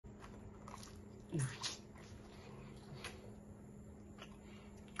What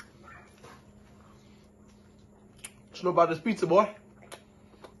you know about this pizza, boy?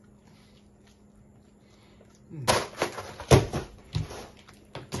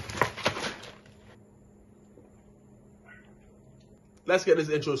 Let's get this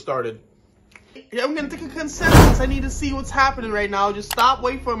intro started. Yeah, I'm gonna take a consensus. I need to see what's happening right now. Just stop,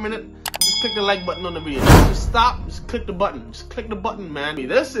 wait for a minute. Just click the like button on the video. Just stop, just click the button. Just click the button, man.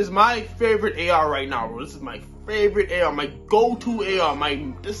 This is my favorite AR right now, bro. This is my favorite AR, my go-to AR.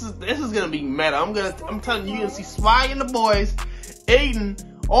 This is gonna be meta. I'm telling you, you're gonna see Swag and the boys,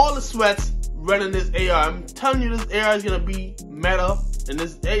 Aiden, all the sweats running this AR. I'm telling you, this AR is gonna be meta, and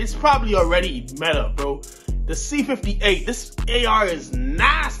it's probably already meta, bro. The C58, this AR is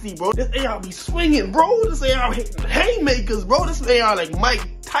nasty, bro. This AR be swinging, bro. This AR hitting haymakers, bro. This AR like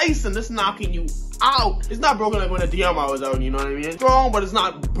Mike Tyson. This knocking you out. It's not broken like when the DMR was out, you know what I mean? It's strong, but it's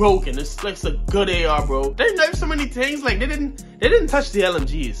not broken. It's like a good AR, bro. They nerfed so many things. Like they didn't touch the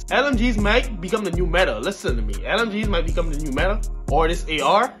LMGs. LMGs might become the new meta. Listen to me. LMGs might become the new meta, or this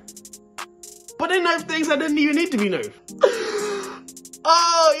AR. But they nerfed things that didn't even need to be nerfed.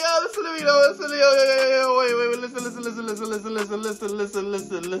 Oh, yo, listen to me, though. Listen,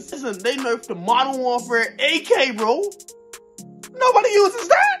 listen. They nerfed the Modern Warfare AK, bro. Nobody uses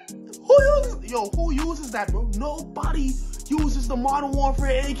that. Who uses that, bro? Nobody uses the Modern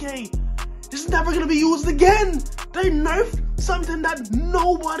Warfare AK. It's never gonna be used again. They nerfed something that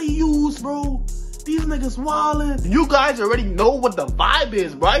nobody used, bro. These niggas wildin'. You guys already know what the vibe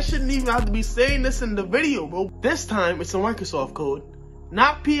is, bro. I shouldn't even have to be saying this in the video, bro. This time, it's a Microsoft code.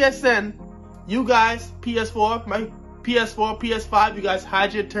 Not PSN. You guys, PS4, my PS4, PS5, you guys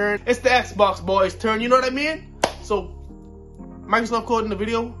had your turn. It's the Xbox boys' turn, you know what I mean? So, Microsoft code in the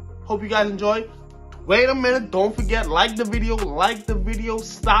video. Hope you guys enjoy. Wait a minute, don't forget, like the video,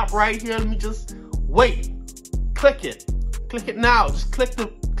 stop right here. Let me just wait. Click it now. Just click the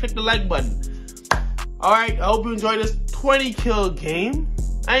like button. Alright, I hope you enjoy this 20 kill game.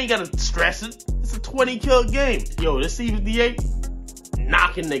 I ain't gotta stress it. It's a 20 kill game. Yo, this C58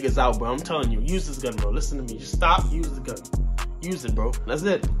 knocking niggas out, bro. I'm telling you, use this gun, bro. Listen to me. Just stop, use the gun. Use it, bro. That's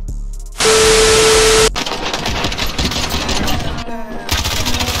it.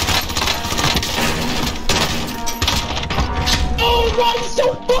 Oh, bro, he's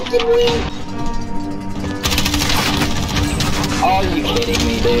so fucking weak. Are you kidding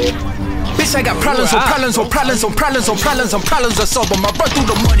me, dude? Bitch, I got problems on problems on problems on problems on problems on problems I solve them. I run through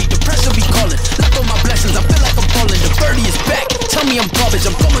the money, the pressure be calling. Left on my blessings, I feel like I'm falling. The 30 is back. Tell me I'm garbage,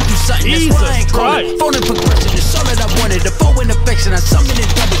 I'm going through something. That's why I ain't calling. Phone in progression, it's all that I wanted. The phone in affection, I summon it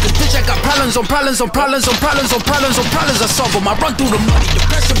double. Cause bitch, I got problems on problems on problems on problems on problems on problems I solve them. I run through the money, the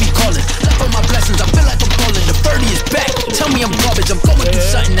pressure be calling. Left on my blessings, I feel like I'm falling. The 30 is back. Tell me I'm garbage, I'm going through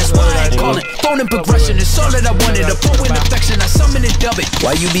something. That's why I ain't calling. Phone in progression, it's all that I wanted. The phone in affection, I summon it double.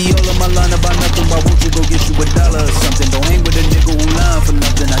 Why you be all on my line about nothing? Why won't you go get you $1 or something? Don't hang with a nigga who lying for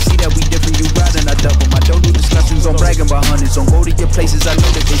nothing. I see that we different, you riding, I double. I don't do discussions on bragging about hundreds. Don't go to your places, I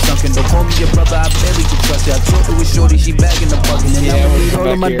know that they sunken. Don't call me your brother, I barely can trust you. I talked to a shorty, she bagging the bucket. And I'ma need all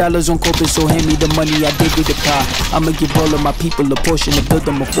of my dollars on corporate, so hand me the money, I dig with the car. I'ma give all of my people a portion to build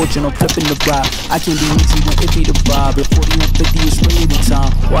them a fortune on flipping the vibe. I can be easy when it be the vibe. If 40 and 50 is really the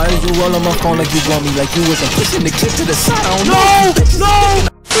time. Why is you all on my phone like you want me? Like you wasn't pushing the clip to the side. I don't know. No!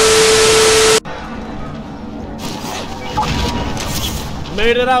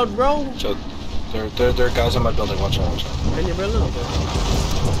 Made it out, bro. So, there are guys in my building. Watch out, watch out. In your building? Okay.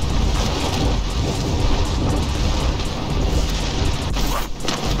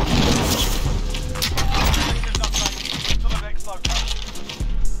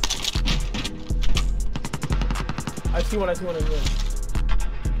 I see one, I see one.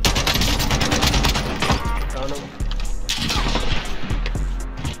 Found him.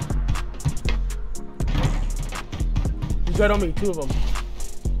 He's right on me, two of them.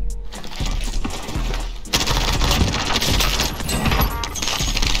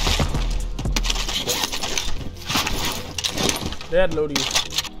 They had loadies.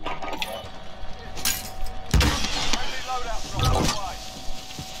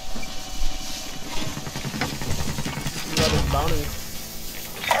 You got this bounty.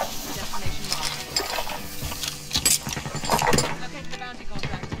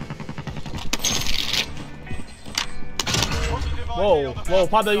 Whoa, whoa,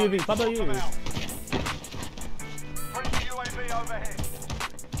 pop the UAV, pop the UAV. UAV overhead.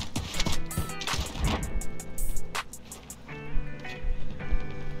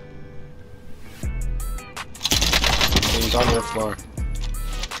 He's on your floor.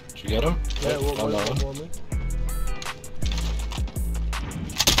 Did you get him? Yeah, we'll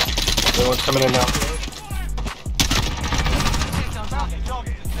Everyone's coming in now.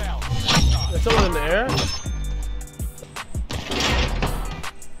 There's someone in the air?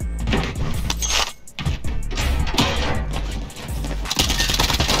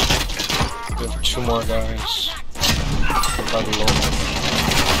 We have 2 more guys. By the low.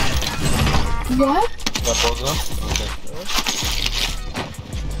 What? Got both of them? Okay.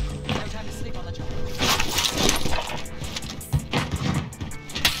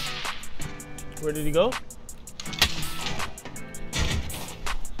 Where did he go?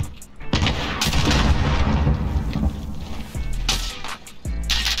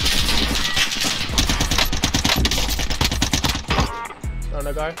 Found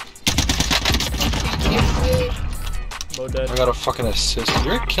that guy. Both dead. I got a fucking assist.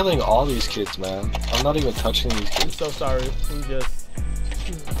 You're killing all these kids, man. I'm not even touching these I'm kids. so sorry. We just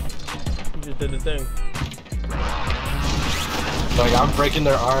did the thing. Like, I'm breaking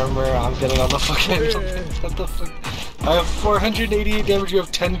their armor, I'm getting on the fucking... What the fuck? I have 488 damage, you have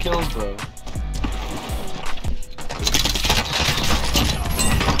 10 kills, bro.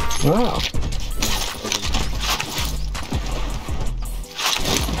 Wow.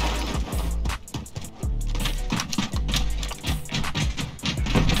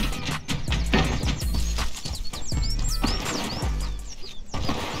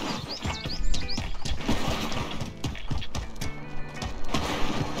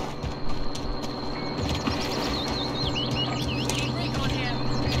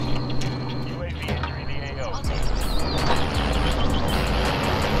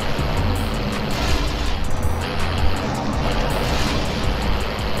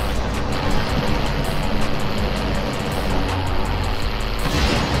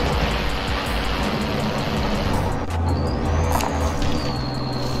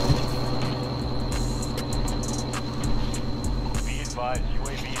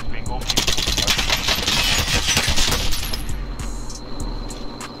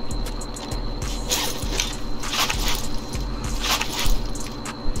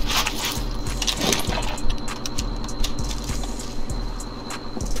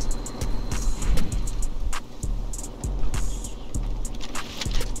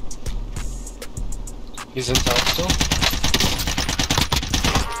 He's inside still?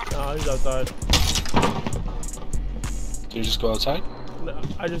 No, he's outside. Did you just go outside? No,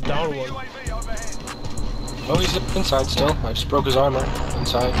 I just downed one. Oh, he's inside still. I just broke his armor.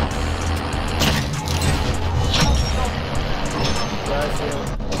 Inside. Yeah, I see him.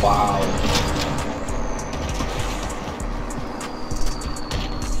 Wow.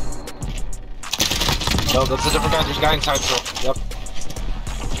 No, that's a different guy. There's a guy inside still. Yep.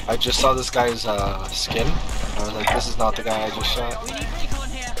 I just saw this guy's skin. I was like, this is not the guy I just shot.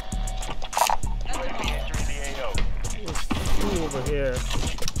 There's 2 over here.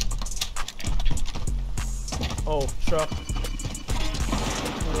 Oh, truck.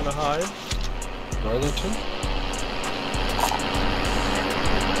 I'm gonna hide. Where are there 2?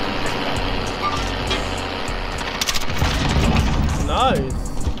 Nice.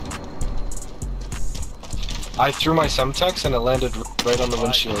 I threw my Semtex and it landed right on the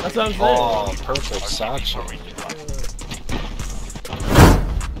windshield. That's what I'm saying. Oh, perfect satchel.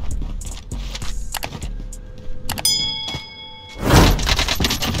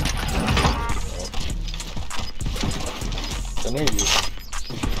 I know you.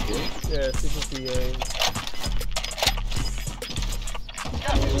 Yeah, CPCA.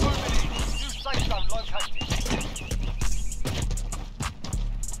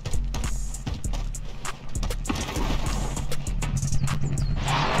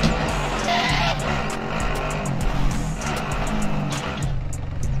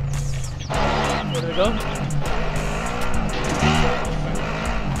 Where did it go?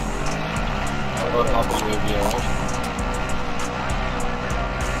 I'll probably be alright.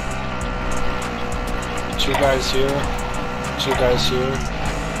 2 guys here. 2 guys here.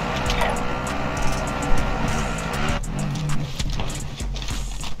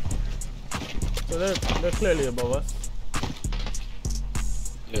 So they're clearly above us.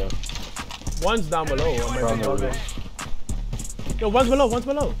 Yeah. One's down below. I might We're on be the bugging. roof. Yo, one's below, one's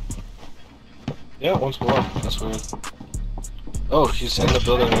below. Yeah, one's below. That's weird. Oh, he's in the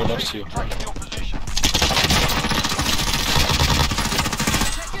building right next to you.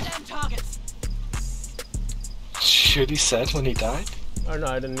 Shit, he said when he died? Oh no,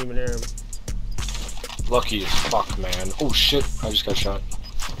 I didn't even hear him. Lucky as fuck, man. Oh shit, I just got shot.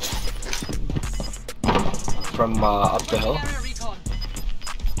 From up the hill.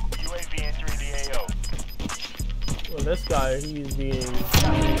 Well, this guy, he's being...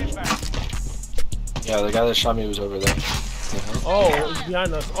 Yeah, the guy that shot me was over there. The hell? Oh, he's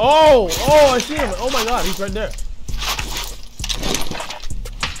behind us. Oh, I see him. Oh my god, he's right there.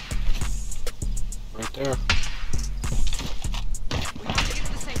 Right there.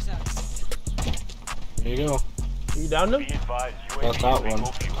 There you go. You down him? Got that one.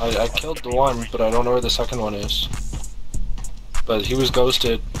 I killed the one, but I don't know where the second one is. But he was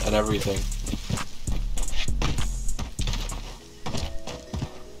ghosted and everything.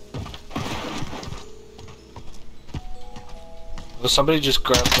 Well, somebody just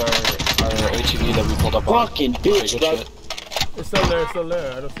grabbed our ATV that we pulled up on. Fucking bitch, bro. It's still there, it's still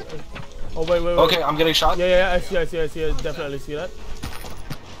there. I don't see it. Oh, wait. Okay, I'm getting shot. Yeah, I see. I definitely see that.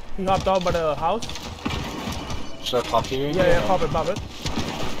 He hopped out by the house. Should I pop here? Yeah, pop it.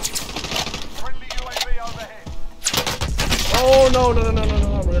 Oh, no.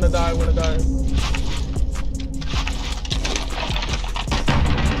 We're gonna die.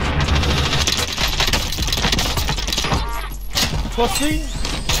 Pussy.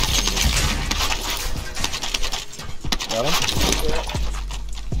 Got him? Yeah.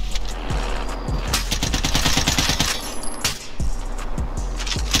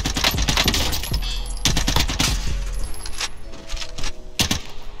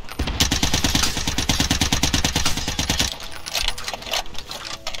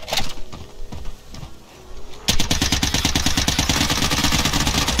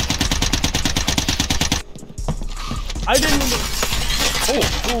 I didn't even... Oh,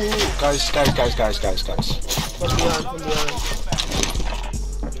 guys. From behind.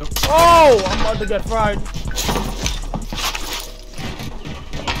 Oh, I'm about to get fried.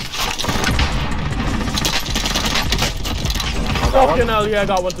 Fucking hell, yeah, I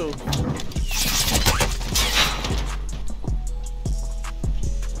got one too.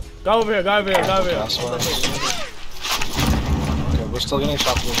 Go over here. That's one. Okay, we're still getting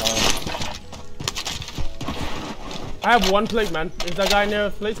shot from behind. I have one plate, man. Is that guy near a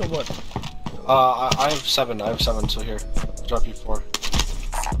plate or what? I have 7. So here. I'll drop you 4.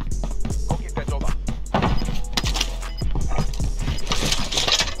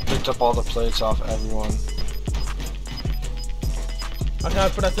 Picked up all the plates off everyone. I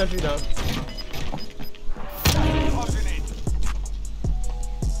can't put that sentry down.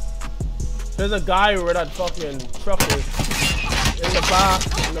 There's a guy where that fucking truck is. In the back.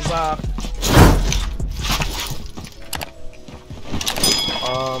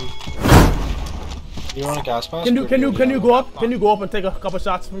 You want a gas mask? Can you go up? Can you go up and take a couple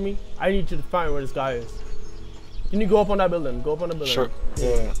shots for me? I need you to find where this guy is. Can you go up on that building? Go up on the building. Sure.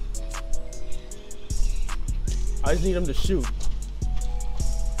 Yeah. I just need him to shoot.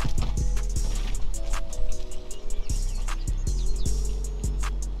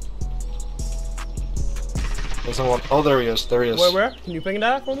 There's no one. Oh, there he is. Where? Can you ping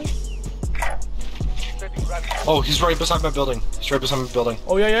that for me? Oh, he's right beside my building.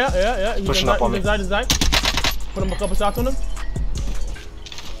 Oh, yeah. He's pushing up on me. Inside. Put him a couple shots on him.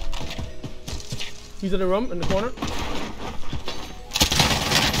 He's in the room, in the corner.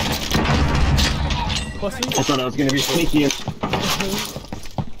 Pussy. I thought I was gonna be sneaky.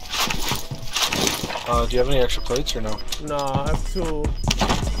 Do you have any extra plates or no? No, I have 2.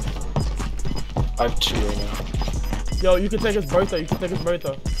 I have 2 right now. Yo, you can take his birthday.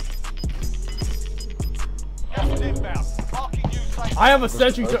 I have a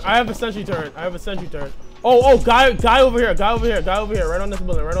sentry turret. Oh, guy over here. Right on this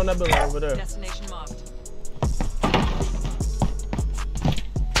building. Right on that building over there. Destination marked.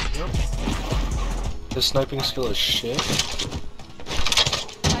 His sniping skill is shit.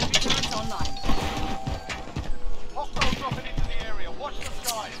 Online. Hostiles dropping into the area. Watch the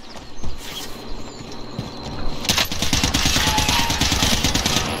skies.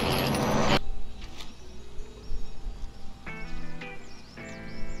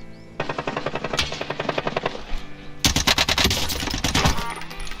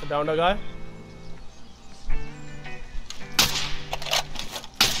 Down that guy.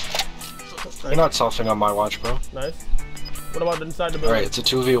 You're not selfing on my watch, bro. Nice. What about inside the building? Alright, it's a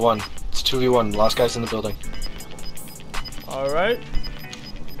 2v1. Last guy's in the building. Alright.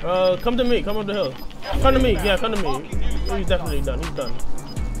 Come to me. Come up the hill. Come to me. Yeah, come to me. He's definitely done. He's done.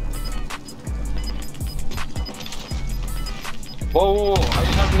 Whoa. I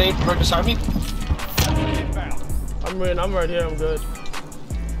just have a nade right beside me. I'm right here. I'm good.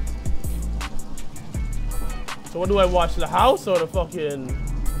 So what do I watch? The house or the fucking...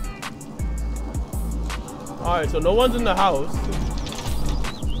 Alright, so no one's in the house.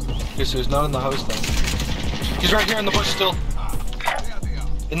 Okay, so he's not in the house then. He's right here in the bush still.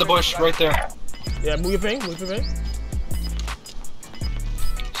 In the bush, right there. Yeah, move your ping.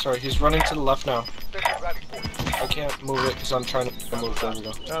 Sorry, he's running to the left now. I can't move it because I'm trying to move. There we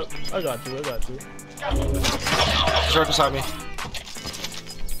go. I got you. I got you. He's right beside me.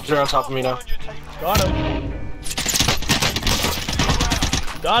 He's right on top of me now. Got him.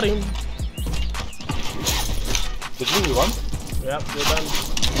 Got him. Did you move on? Yep, you're done.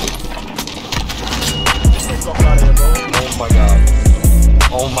 Get the fuck out of here, bro. Oh my god.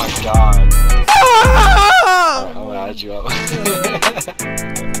 Oh my god. I'm gonna add you up.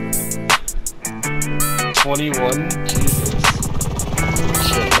 21? Jesus.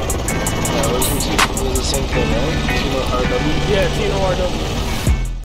 Shit. That was the same thing, right? Tino RW? Yeah, Tino RW.